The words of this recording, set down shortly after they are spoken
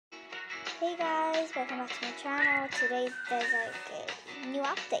Hey guys, welcome back to my channel. Today there's like a new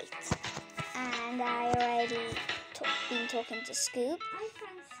update, and I already been talking to Scoop. I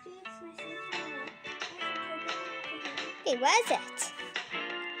found Scoop's missing camera. Okay, where's it?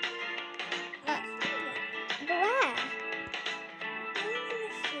 But where?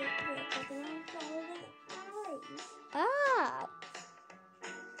 Oh,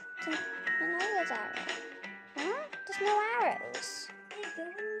 I know there's arrows. Huh? There's no arrows.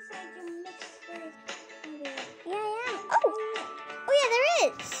 Yeah, I am. Oh yeah, there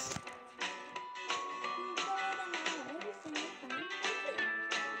is.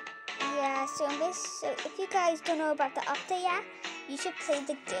 Yeah, so if you guys don't know about the update yet, you should play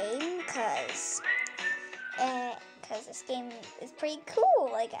the game because this game is pretty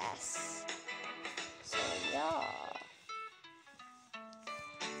cool, I guess. So yeah.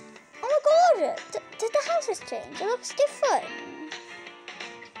 Oh my god! Did the houses change? It looks different.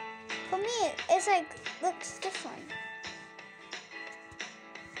 For me, it's like looks different.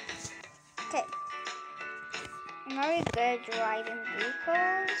 Okay. I'm very good at driving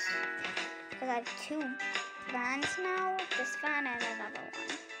vehicles because I have two vans now. This van and another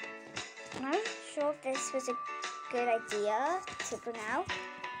one. I'm not sure if this was a good idea to bring out.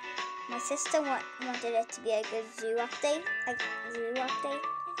 My sister wanted it to be a good zoo update.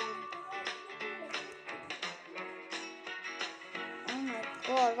 Oh my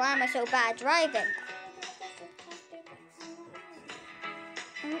god, why am I so bad driving?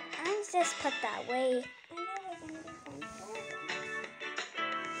 I just put that way.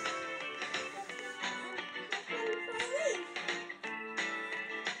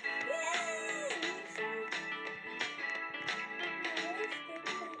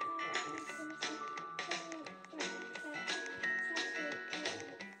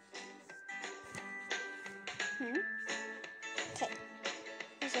 Okay,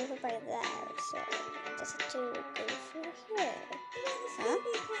 there's over by there, so just have to go through here. Huh?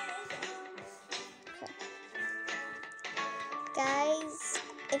 Okay. Guys,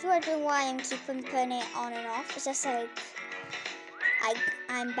 if you are wondering why I'm keeping putting it on and off, it's just like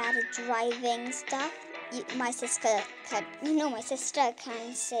I'm bad at driving stuff. My sister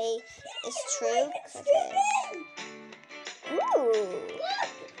can say it's true. Ooh.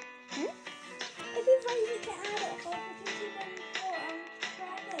 Hmm? If you raise it to adulthood, you can see them for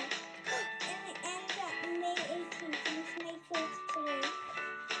driving. And it ends at May 18th and it's May 43.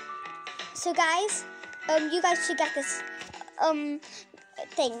 So guys, you guys should get this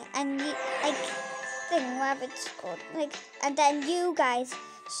thing, and whatever it's called, and then you guys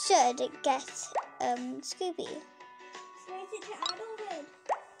should get Scooby. So raise it to adulthood.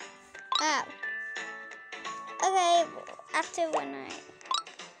 Oh. Okay, after one night.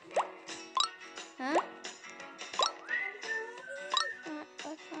 Huh? Oh.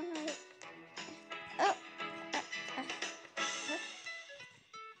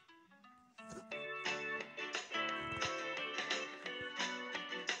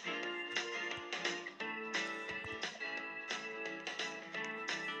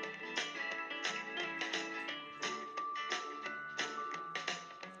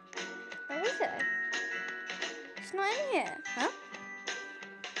 Where is it? It's not in here. Huh?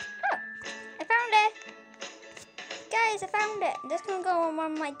 Oh, I found it. Guys, I found it. I'm just gonna go on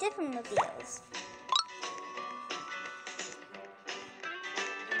one of my different mobiles.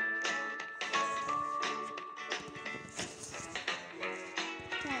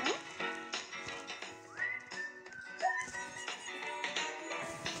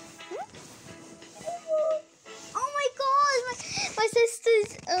 Oh my god, my sister's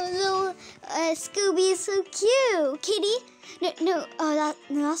little Scooby is so cute. Kitty? No,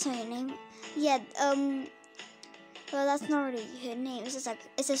 that's not your name. Yeah, well, that's not really her name. It's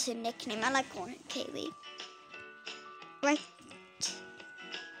just her nickname. I like calling her Kaylee. Right?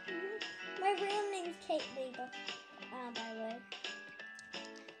 My real name's Kaylee, but by the way.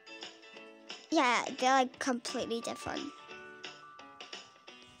 Yeah, they're like completely different.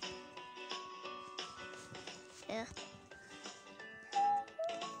 Yeah.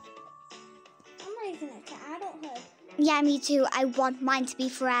 I'm raising it to adulthood. Yeah, me too. I want mine to be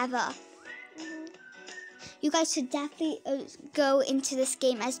forever. You guys should definitely go into this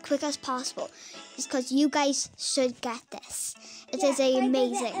game as quick as possible, because you guys should get this. It is an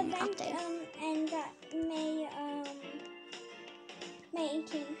amazing update. And May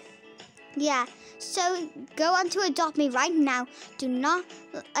 18th. Yeah, so go on to Adopt Me right now. Do not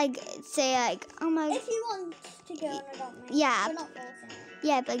say oh my. If you want to go on Adopt Me, yeah, we're not forcing it.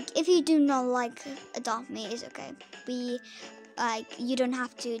 Yeah, but if you do not like Adopt Me, it's okay. You don't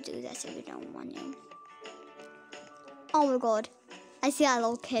have to do this if you don't want to. Oh my god. I see that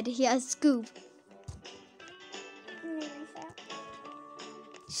little kid. He has Scoob. Maybe that.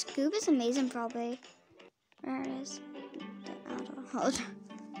 Scoob is amazing, probably. Where it is? Hold on.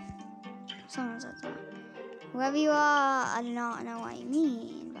 Someone said that. Whoever you are, I do not know what you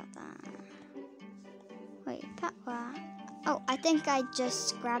mean about that. Wait, pet where? Oh, I think I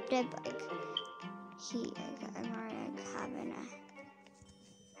just grabbed it, but I'm already having it.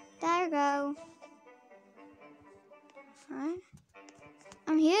 There we go. Alright.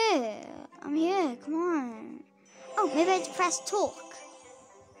 I'm here. I'm here. Come on. Oh, maybe I have to press talk.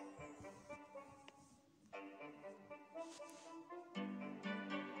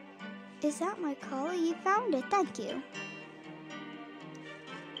 Is that my collar? You found it. Thank you.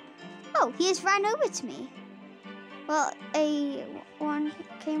 Oh, he just ran over to me. Well, one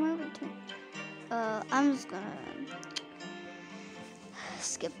came over to me. I'm just gonna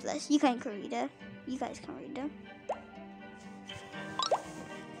skip this. You guys can read it. You guys can read it.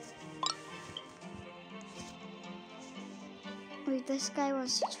 Wait, this guy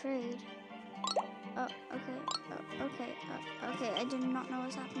wants to trade. Oh, okay. Oh, okay. Okay. I did not know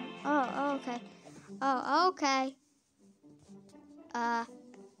what's happening. Oh, okay. Oh, okay.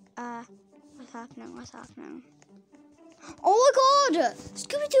 What's happening? What's happening? Oh my God!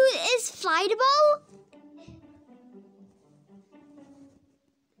 Scooby-Doo is flyable?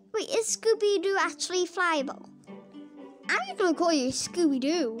 Wait, is Scooby-Doo actually flyable? I'm just gonna call you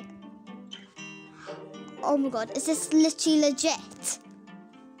Scooby-Doo. Oh my God, is this literally legit?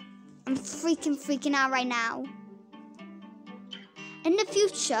 I'm freaking out right now. In the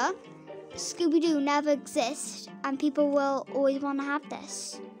future, Scooby-Doo never exists and people will always want to have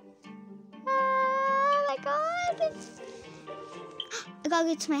this. Oh my God. I gotta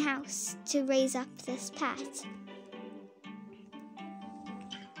go to my house to raise up this pet.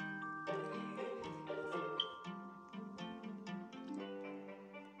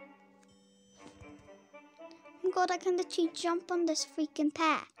 Oh my God, I can literally jump on this freaking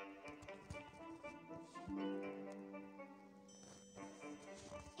pet.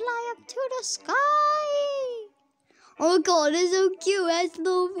 Fly up to the sky. Oh my God, it's so cute. It's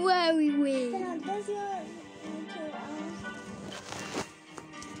little fairy wings. Does your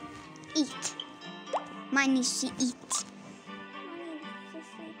Eat. Mine needs to eat.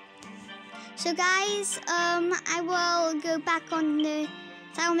 So guys, I will go back on the.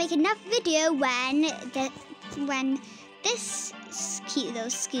 So I will make another video when this cute little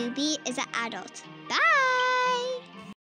Scooby is an adult.